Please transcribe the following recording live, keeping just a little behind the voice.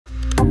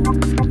In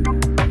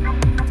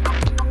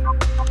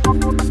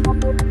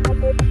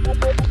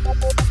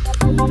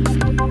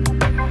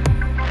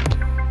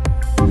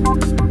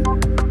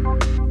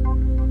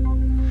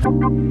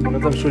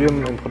unserem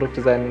Studium im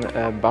Produktdesign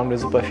bauen wir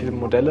super viele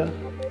Modelle.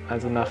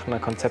 Also nach einer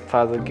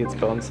Konzeptphase geht es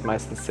bei uns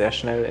meistens sehr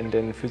schnell in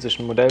den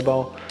physischen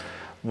Modellbau,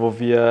 wo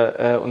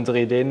wir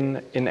unsere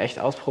Ideen in echt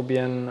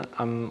ausprobieren,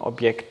 am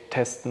Objekt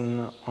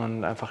testen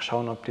und einfach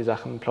schauen, ob die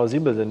Sachen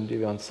plausibel sind, die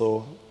wir uns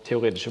so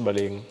theoretisch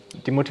überlegen.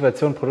 Die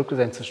Motivation,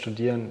 Produktdesign zu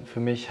studieren, für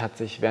mich hat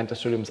sich während des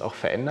Studiums auch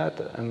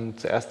verändert.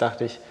 Zuerst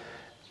dachte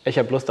ich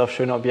habe Lust auf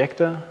schöne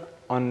Objekte.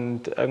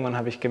 Und irgendwann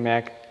habe ich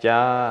gemerkt,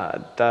 ja,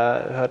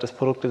 da hört das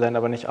Produktdesign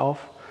aber nicht auf,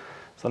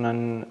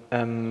 sondern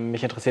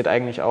mich interessiert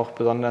eigentlich auch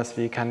besonders,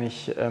 wie kann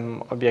ich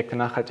Objekte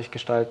nachhaltig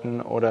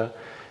gestalten oder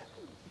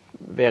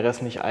wäre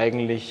es nicht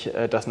eigentlich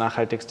das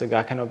Nachhaltigste,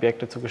 gar keine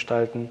Objekte zu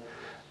gestalten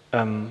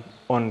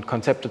und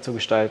Konzepte zu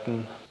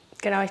gestalten.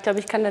 Genau, ich glaube,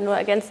 ich kann da nur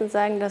ergänzend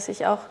sagen, dass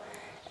ich auch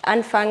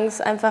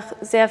anfangs einfach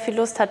sehr viel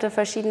Lust hatte,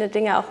 verschiedene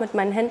Dinge auch mit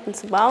meinen Händen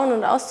zu bauen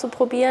und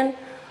auszuprobieren.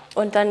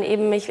 Und dann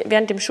eben mich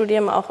während dem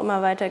Studium auch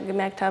immer weiter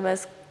gemerkt habe,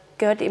 es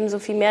gehört eben so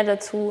viel mehr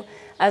dazu.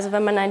 Also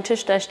wenn man einen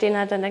Tisch da stehen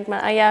hat, dann denkt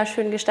man, ah ja,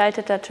 schön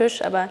gestalteter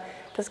Tisch, aber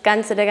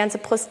der ganze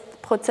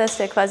Prozess,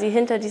 der quasi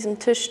hinter diesem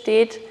Tisch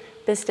steht,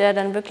 bis der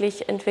dann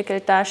wirklich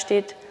entwickelt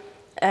dasteht,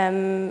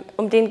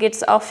 um den geht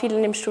es auch viel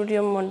in dem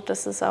Studium und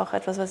das ist auch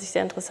etwas, was ich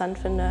sehr interessant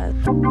finde.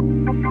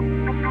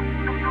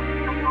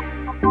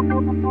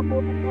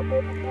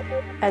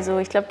 Also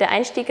ich glaube, der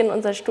Einstieg in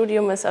unser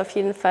Studium ist auf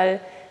jeden Fall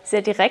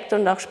sehr direkt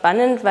und auch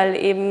spannend, weil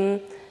eben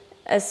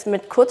es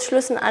mit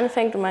Kurzschlüssen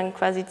anfängt und man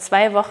quasi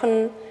 2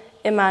 Wochen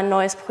immer ein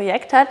neues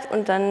Projekt hat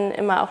und dann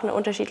immer auch eine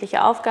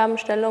unterschiedliche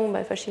Aufgabenstellung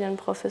bei verschiedenen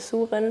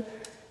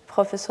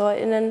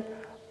ProfessorInnen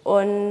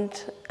und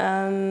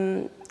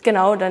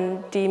genau,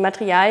 dann die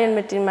Materialien,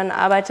 mit denen man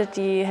arbeitet,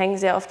 die hängen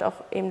sehr oft auch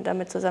eben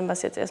damit zusammen,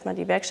 was jetzt erstmal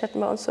die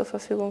Werkstätten bei uns zur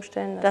Verfügung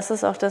stellen. Das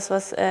ist auch das,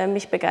 was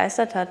mich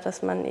begeistert hat,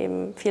 dass man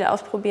eben viel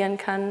ausprobieren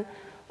kann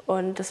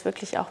und das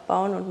wirklich auch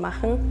bauen und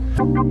machen.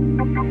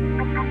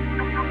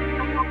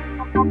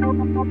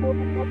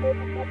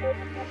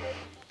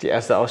 Die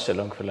erste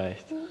Ausstellung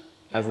vielleicht.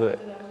 Also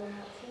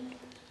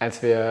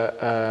als wir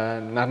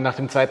nach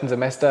dem 2.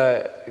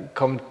 Semester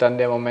kommt dann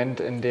der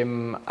Moment, in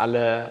dem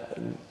alle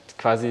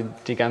quasi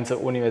die ganze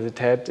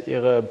Universität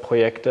ihre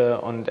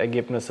Projekte und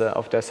Ergebnisse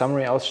auf der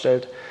Summary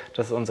ausstellt.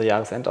 Das ist unsere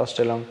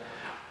Jahresendausstellung.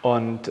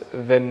 Und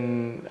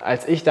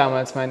als ich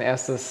damals meine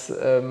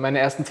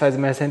ersten 2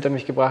 Semester hinter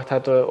mich gebracht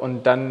hatte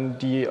und dann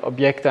die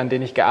Objekte, an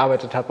denen ich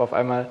gearbeitet habe, auf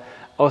einmal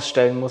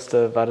ausstellen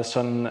musste, war das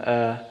schon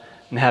eine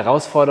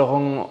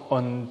Herausforderung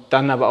und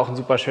dann aber auch ein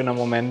super schöner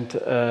Moment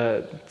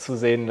zu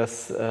sehen,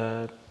 dass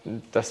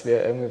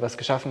wir irgendwie was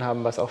geschaffen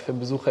haben, was auch für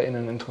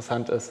BesucherInnen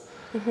interessant ist.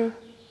 Mhm.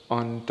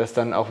 Und dass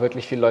dann auch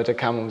wirklich viele Leute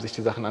kamen, um sich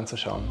die Sachen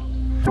anzuschauen.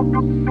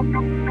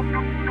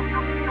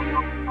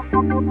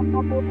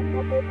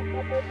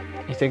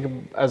 Ich denke,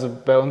 also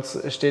bei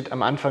uns steht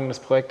am Anfang des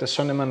Projektes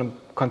schon immer eine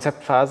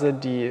Konzeptphase,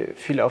 die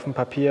viel auf dem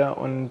Papier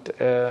und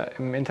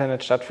im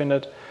Internet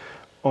stattfindet.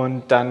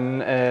 Und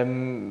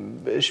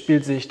dann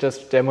spielt sich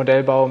der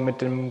Modellbau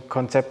mit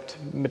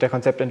der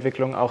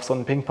Konzeptentwicklung auch so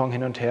ein Ping-Pong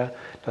hin und her,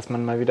 dass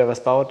man mal wieder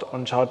was baut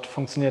und schaut,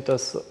 funktioniert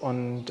das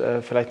und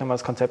vielleicht nochmal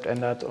das Konzept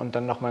ändert und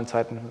dann nochmal ein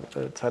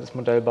zweites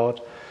Modell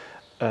baut.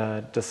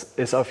 Das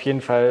ist auf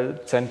jeden Fall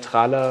ein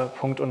zentraler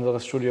Punkt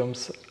unseres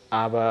Studiums,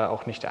 aber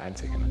auch nicht der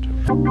einzige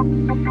natürlich.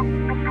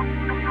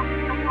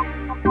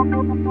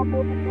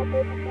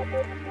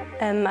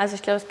 Also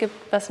ich glaube,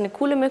 was eine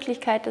coole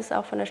Möglichkeit ist,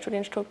 auch von der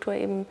Studienstruktur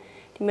eben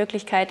die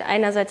Möglichkeit,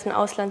 einerseits ein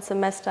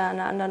Auslandssemester an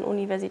einer anderen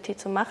Universität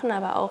zu machen,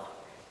 aber auch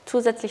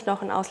zusätzlich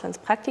noch ein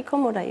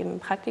Auslandspraktikum oder eben ein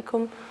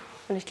Praktikum.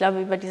 Und ich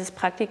glaube, über dieses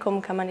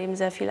Praktikum kann man eben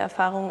sehr viel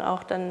Erfahrung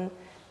auch dann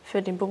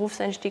für den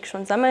Berufseinstieg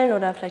schon sammeln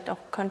oder vielleicht auch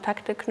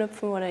Kontakte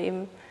knüpfen oder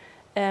eben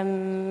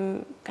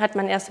hat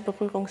man erste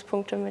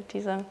Berührungspunkte mit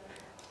dieser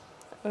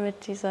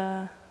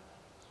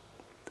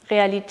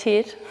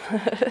Realität.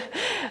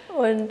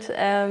 Und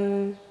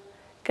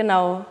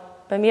genau,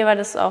 bei mir war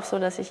das auch so,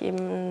 dass ich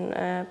eben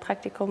ein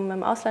Praktikum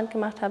im Ausland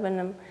gemacht habe, in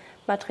einem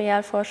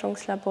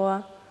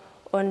Materialforschungslabor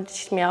und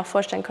ich mir auch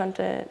vorstellen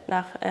konnte,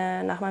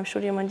 nach meinem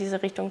Studium in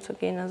diese Richtung zu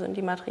gehen, also in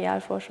die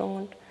Materialforschung,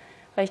 und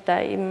weil ich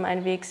da eben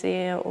einen Weg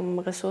sehe, um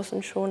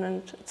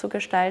ressourcenschonend zu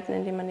gestalten,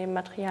 indem man eben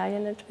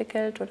Materialien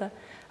entwickelt,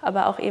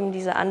 aber auch eben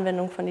diese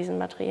Anwendung von diesen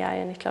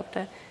Materialien. Ich glaube,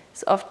 da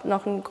ist oft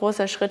noch ein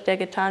großer Schritt, der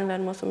getan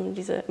werden muss, um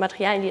diese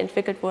Materialien, die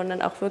entwickelt wurden,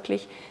 dann auch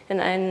wirklich in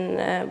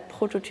einen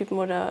Prototypen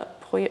oder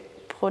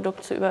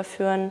Produkt zu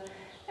überführen,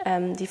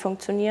 die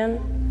funktionieren.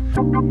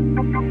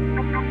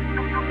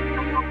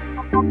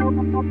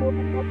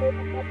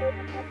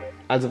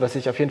 Also was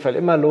sich auf jeden Fall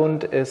immer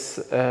lohnt,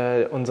 ist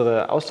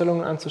unsere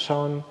Ausstellungen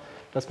anzuschauen,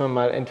 dass man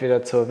mal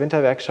entweder zur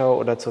Winterwerkschau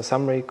oder zur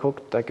Summary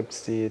guckt, da gibt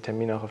es die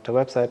Termine auch auf der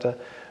Webseite,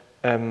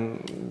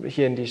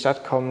 hier in die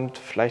Stadt kommt,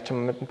 vielleicht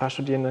schon mit ein paar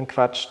Studierenden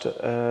quatscht,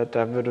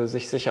 da würde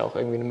sich sicher auch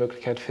irgendwie eine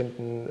Möglichkeit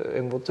finden,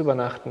 irgendwo zu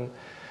übernachten.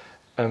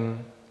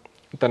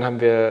 Dann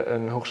haben wir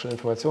einen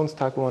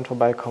Hochschulinformationstag, wo man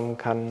vorbeikommen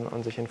kann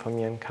und sich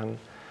informieren kann.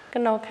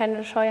 Genau,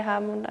 keine Scheu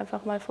haben und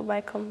einfach mal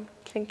vorbeikommen.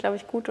 Klingt, glaube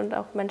ich, gut und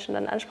auch Menschen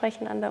dann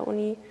ansprechen an der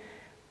Uni.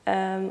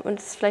 Und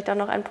es ist vielleicht auch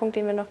noch ein Punkt,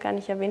 den wir noch gar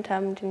nicht erwähnt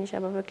haben, den ich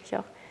aber wirklich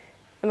auch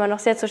immer noch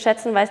sehr zu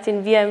schätzen weiß,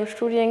 den wir im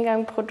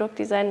Studiengang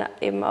Produktdesign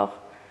eben auch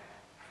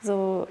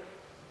so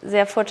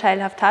sehr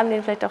vorteilhaft haben,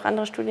 den vielleicht auch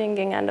andere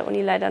Studiengänge an der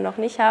Uni leider noch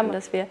nicht haben,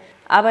 dass wir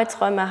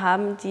Arbeitsräume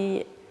haben,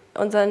 die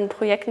unseren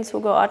Projekten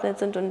zugeordnet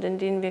sind und in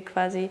denen wir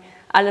quasi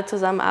alle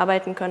zusammen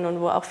arbeiten können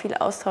und wo auch viel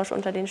Austausch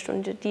unter den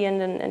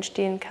Studierenden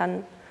entstehen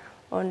kann.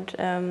 Und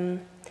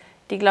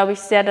die, glaube ich,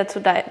 sehr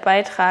dazu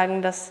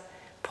beitragen, dass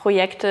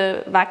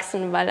Projekte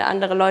wachsen, weil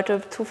andere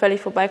Leute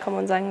zufällig vorbeikommen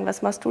und sagen,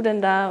 was machst du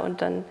denn da?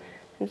 Und dann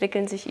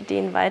entwickeln sich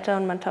Ideen weiter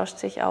und man tauscht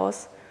sich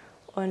aus.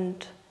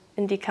 Und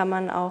in die kann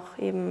man auch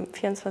eben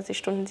 24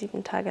 Stunden,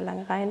 7 Tage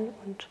lang rein.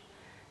 Und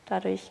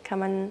dadurch kann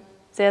man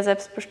sehr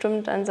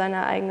selbstbestimmt an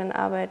seiner eigenen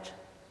Arbeit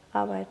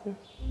arbeiten.